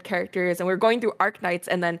animal eared characters, and we were going through Arknights,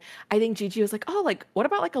 and then I think Gigi was like, oh, like what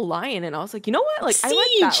about like a lion? And I was like, you know what, like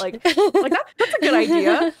Siege! I like that, like that's a good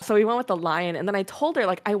idea. So we went with the lion, and then I told her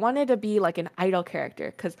like I wanted to be like an idol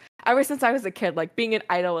character, because ever since I was a kid, like being an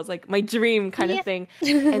idol was like my dream kind of thing.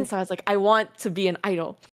 And so I was like, I want to be an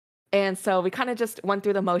idol. And so we kind of just went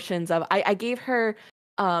through the motions of I gave her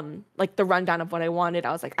like the rundown of what I wanted.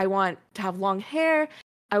 I was like, I want to have long hair.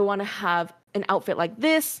 I want to have an outfit like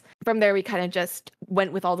this. From there, we kind of just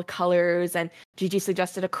went with all the colors, and Gigi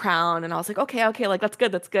suggested a crown, and I was like, okay, like that's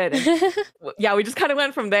good. And yeah, we just kind of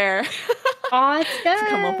went from there. Oh, it's good. To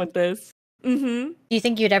come up with this. Do you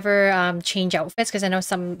think you'd ever change outfits? Because I know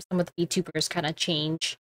some of the VTubers kind of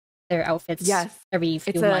change their outfits every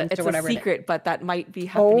few months or whatever. It's a secret, but that might be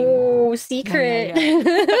happening. Oh, secret.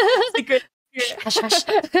 Secret. Hush, hush.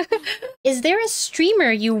 Is there a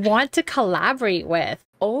streamer you want to collaborate with?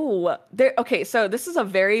 Oh, there. Okay, so this is a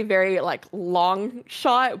very, very like long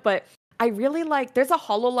shot, but I really like. There's a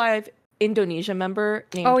Hololive Indonesia member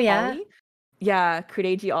named Ollie. Yeah,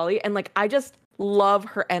 Kureji Ollie, and like I just love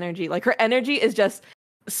her energy. Like her energy is just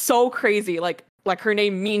so crazy. Like her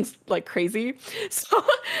name means like crazy. So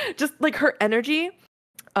just like her energy,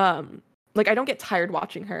 like I don't get tired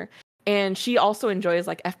watching her. And she also enjoys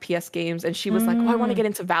like FPS games, and she was like, oh, I want to get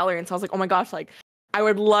into Valorant. So I was like, oh my gosh, like I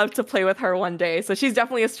would love to play with her one day. So she's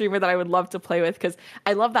definitely a streamer that I would love to play with because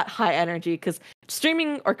I love that high energy. Because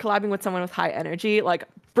streaming or collabing with someone with high energy like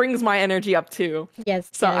brings my energy up too. Yes.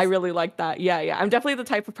 So I really like that. Yeah. I'm definitely the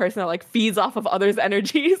type of person that like feeds off of others'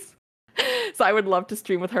 energies. So I would love to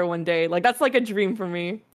stream with her one day. Like that's like a dream for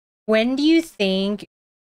me. When do you think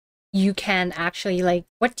you can actually like?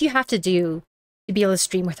 What do you have to do to be able to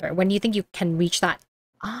stream with her? When do you think you can reach that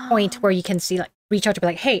point where you can see like reach out to be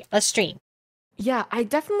like, hey, let's stream? Yeah, I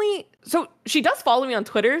definitely. So she does follow me on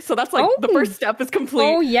Twitter, so that's like the first step is complete.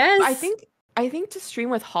 Oh yes. But I think to stream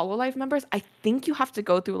with Hololive members, I think you have to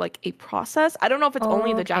go through like a process. I don't know if it's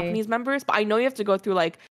only the Japanese members, but I know you have to go through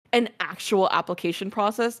like an actual application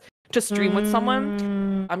process to stream with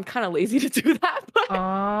someone. I'm kind of lazy to do that,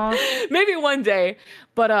 but maybe one day.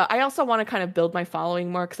 But I also want to kind of build my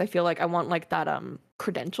following more because I feel like I want like that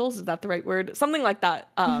credentials. Is that the right word? Something like that.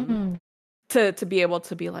 To be able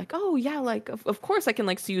to be like, oh yeah, like of course I can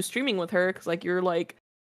like see you streaming with her because like you're like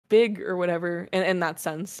big or whatever in that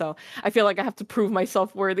sense. So I feel like I have to prove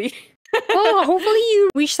myself worthy. Well, hopefully you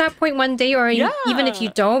reach that point one day, or even if you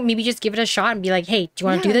don't, maybe just give it a shot and be like, hey, do you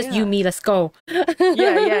want to do this? You, me, let's go.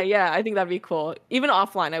 yeah. I think that'd be cool. Even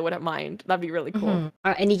offline, I wouldn't mind. That'd be really cool.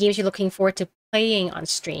 Any games you're looking forward to playing on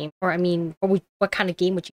stream? Or I mean, what kind of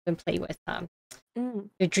game would you even play with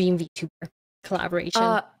your dream VTuber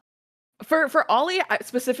collaboration? For Ollie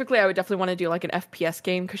specifically, I would definitely want to do like an FPS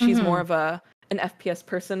game because she's more of an FPS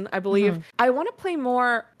person, I believe. I want to play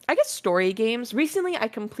more, I guess, story games. Recently, I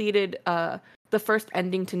completed the first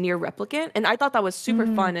ending to Nier Replicant, and I thought that was super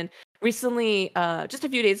fun. And recently, just a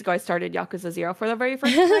few days ago, I started Yakuza 0 for the very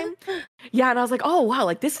first time. And I was like, oh wow,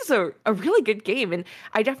 like this is a really good game. And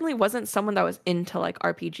I definitely wasn't someone that was into like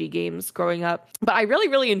RPG games growing up, but I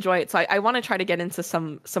really enjoy it. So I want to try to get into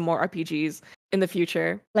some more RPGs in the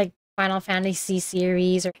future. Like Final Fantasy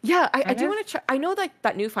series or I do want to try. I know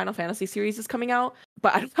that new Final Fantasy series is coming out,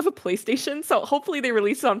 but I don't have a PlayStation, so hopefully they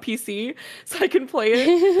release it on PC so I can play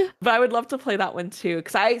it. But I would love to play that one too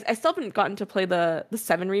because I still haven't gotten to play the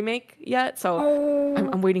 7 remake yet, so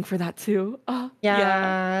I'm waiting for that too.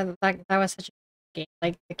 That was such a good game.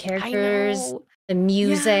 Like the characters, the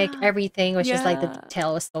music, everything was just like the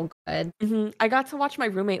detail was so good. I got to watch my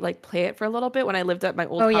roommate like play it for a little bit when I lived at my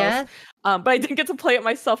old house. But I didn't get to play it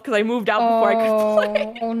myself because I moved out before I could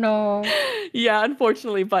play. Oh no. Yeah,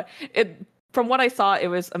 unfortunately, but from what I saw, it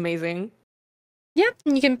was amazing. Yeah,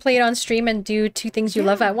 and you can play it on stream and do two things you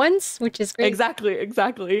love at once, which is great.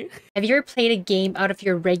 Exactly. Have you ever played a game out of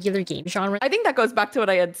your regular game genre? I think that goes back to what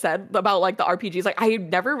I had said about like the RPGs. Like I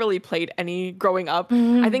never really played any growing up.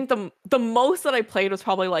 I think the most that I played was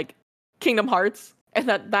probably like Kingdom Hearts, and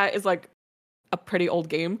that is like a pretty old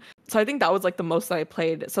game. So I think that was like the most that I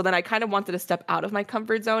played. So then I kind of wanted to step out of my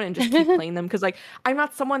comfort zone and just keep playing them because like I'm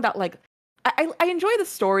not someone that like I enjoy the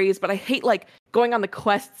stories, but I hate like going on the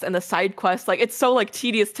quests and the side quests. Like it's so like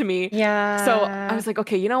tedious to me. Yeah. So I was like,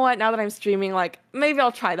 okay, you know what? Now that I'm streaming, like maybe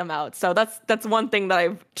I'll try them out. So that's one thing that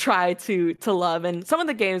I've tried to love. And some of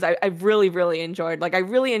the games I've really enjoyed. Like I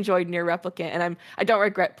really enjoyed Nier Replicant, and I don't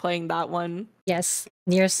regret playing that one. Yes,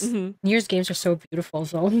 Nier's games are so beautiful.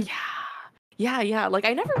 So yeah. Like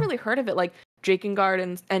I never really heard of it. Like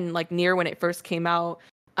Drakengard and like Nier when it first came out.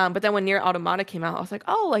 But then when Nier Automata came out, I was like,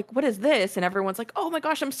 oh, like, what is this? And everyone's like, oh my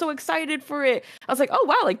gosh, I'm so excited for it. I was like, oh,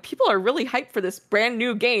 wow, like, people are really hyped for this brand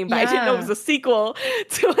new game. But I didn't know it was a sequel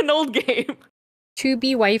to an old game. To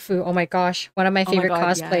Be Waifu. Oh my gosh. One of my favorite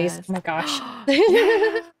cosplays. Yes. Oh my gosh.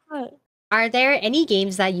 Are there any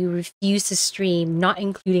games that you refuse to stream, not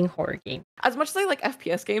including horror games? As much as I like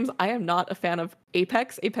FPS games, I am not a fan of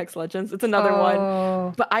Apex Legends. It's another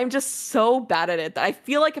one. But I'm just so bad at it that I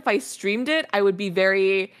feel like if I streamed it, I would be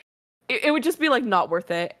it would just be like not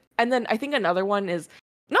worth it. And then I think another one is,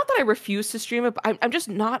 not that I refuse to stream it, but I'm just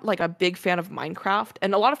not like a big fan of Minecraft.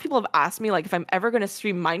 And a lot of people have asked me like if I'm ever going to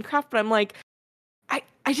stream Minecraft, but I'm like,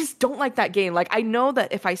 I just don't like that game. Like I know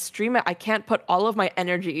that if I stream it, I can't put all of my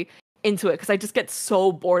energy into it because I just get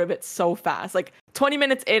so bored of it so fast. Like 20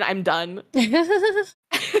 minutes in, I'm done.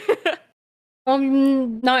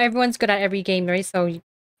 Not everyone's good at every game, right? So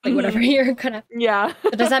like whatever you're good at. Yeah. So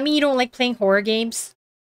does that mean you don't like playing horror games?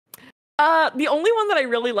 The only one that I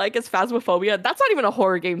really like is Phasmophobia. That's not even a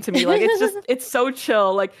horror game to me. Like it's so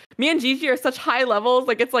chill. Like me and Gigi are such high levels.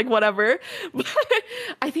 Like it's like whatever. But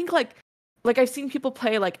I think like I've seen people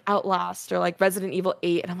play like Outlast or like Resident Evil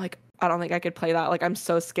 8, and I'm like, I don't think I could play that. Like I'm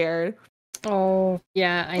so scared. Oh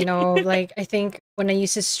yeah, I know. Like I think when I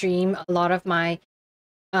used to stream, a lot of my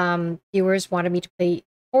viewers wanted me to play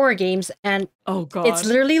horror games, and oh god, it's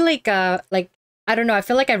literally like I don't know. I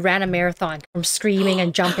feel like I ran a marathon from screaming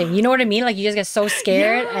and jumping. You know what I mean? Like you just get so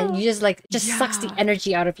scared and you just like sucks the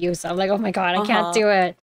energy out of you. So I'm like, oh my God, I can't do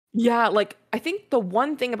it. Yeah, like I think the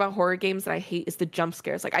one thing about horror games that I hate is the jump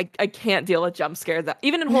scares. Like I can't deal with jump scares.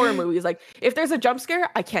 Even in horror movies, like if there's a jump scare,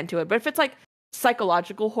 I can't do it. But if it's like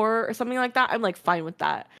psychological horror or something like that, I'm like fine with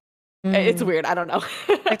that. It's weird. I don't know.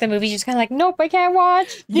 Like the movie's just kind of like, nope, I can't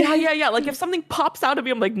watch. Yeah. Like if something pops out of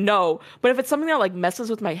me, I'm like, no. But if it's something that like messes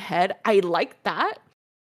with my head, I like that.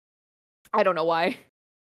 I don't know why.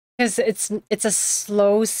 Because it's a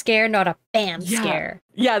slow scare, not a bam scare.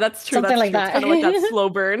 Yeah, that's true. Something that's like true. that. It's kind of like that slow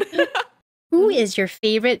burn. Who is your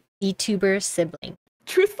favorite VTuber sibling?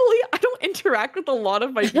 Truthfully, I don't interact with a lot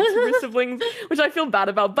of my VTuber siblings, which I feel bad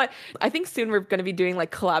about. But I think soon we're going to be doing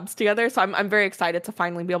like collabs together. So I'm very excited to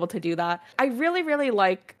finally be able to do that. I really, really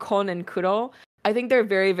like Kon and Kuro. I think they're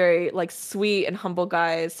very, very like sweet and humble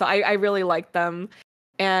guys. So I really like them.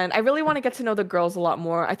 And I really want to get to know the girls a lot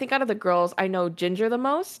more. I think out of the girls, I know Ginger the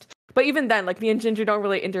most. But even then, like me and Ginger don't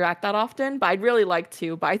really interact that often. But I'd really like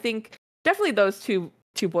to. But I think definitely those two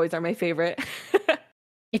boys are my favorite.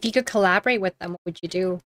 If you could collaborate with them, what would you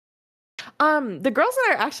do? The girls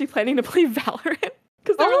and I are actually planning to play Valorant.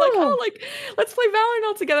 Because they were like, oh, like, let's play Valorant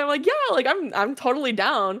all together. I'm like, yeah, like I'm totally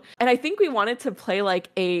down. And I think we wanted to play like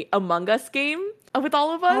a Among Us game with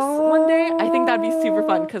all of us one day. I think that'd be super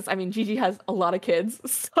fun because I mean Gigi has a lot of kids.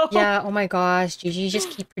 So yeah, oh my gosh, Gigi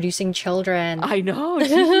just keep producing children. I know,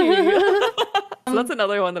 Gigi. So that's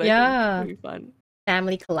another one that I think would be fun.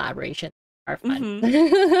 Family collaboration are fun.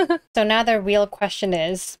 So now the real question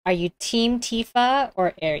is, are you team Tifa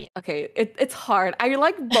or Arya? Okay, it's hard. I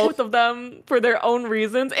like both of them for their own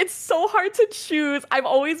reasons. It's so hard to choose. I've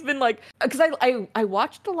always been like, because I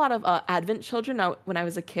watched a lot of Advent Children when I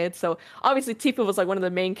was a kid. So obviously Tifa was like one of the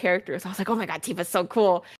main characters. I was like, oh my God, Tifa's so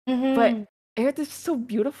cool. But Arya is so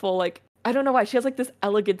beautiful. Like, I don't know why. She has like this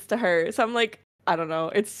elegance to her. So I'm like, I don't know.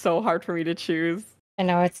 It's so hard for me to choose. I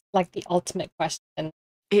know, it's like the ultimate question.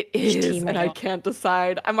 It is, and I can't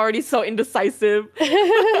decide. I'm already so indecisive.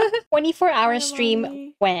 24-hour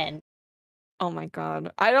stream when? Oh my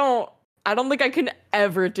God. I don't think I can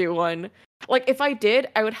ever do one. Like if I did,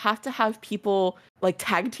 I would have to have people like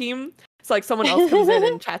tag team. So like someone else comes in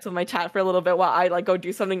and chats with my chat for a little bit while I like go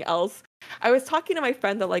do something else. I was talking to my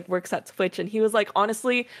friend that like works at Twitch and he was like,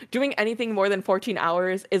 honestly, doing anything more than 14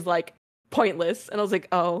 hours is like pointless. And I was like,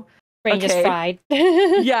 oh. Brain just fried.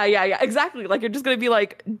 Yeah, exactly. Like you're just gonna be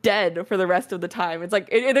like dead for the rest of the time. It's like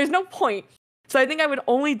there's no point. So I think I would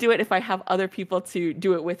only do it if I have other people to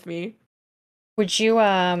do it with me. Would you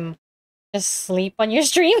just sleep on your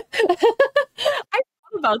stream? I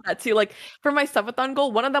thought about that too. Like for my subathon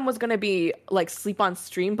goal, one of them was gonna be like sleep on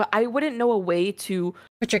stream, but I wouldn't know a way to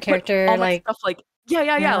put your character all like stuff like yeah.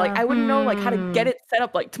 Like I wouldn't know like how to get it set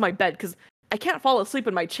up like to my bed because I can't fall asleep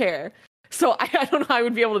in my chair. So I don't know how I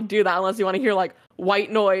would be able to do that unless you want to hear like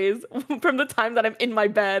white noise from the time that I'm in my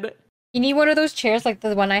bed. You need one of those chairs like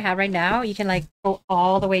the one I have right now. You can like go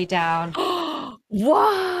all the way down.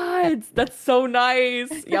 What? That's so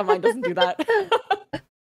nice. Yeah, mine doesn't do that.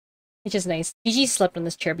 It's just nice. Gigi slept on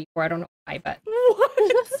this chair before. I don't know why, but... What?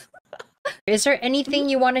 Is there anything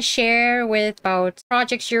you want to share about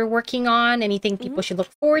projects you're working on? Anything people should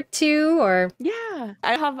look forward to? Or yeah,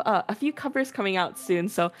 I have a few covers coming out soon,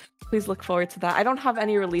 so please look forward to that. I don't have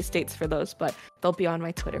any release dates for those, but they'll be on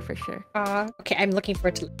my Twitter for sure. Okay, I'm looking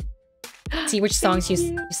forward to see which songs you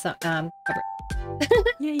cover.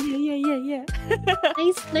 Yeah.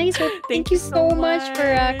 Nice. Well, thank you so much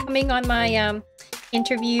for coming on my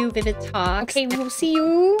interview, Vivid Talk. Okay, we'll see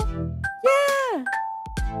you. Yeah.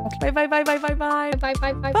 Okay. Bye. Bye.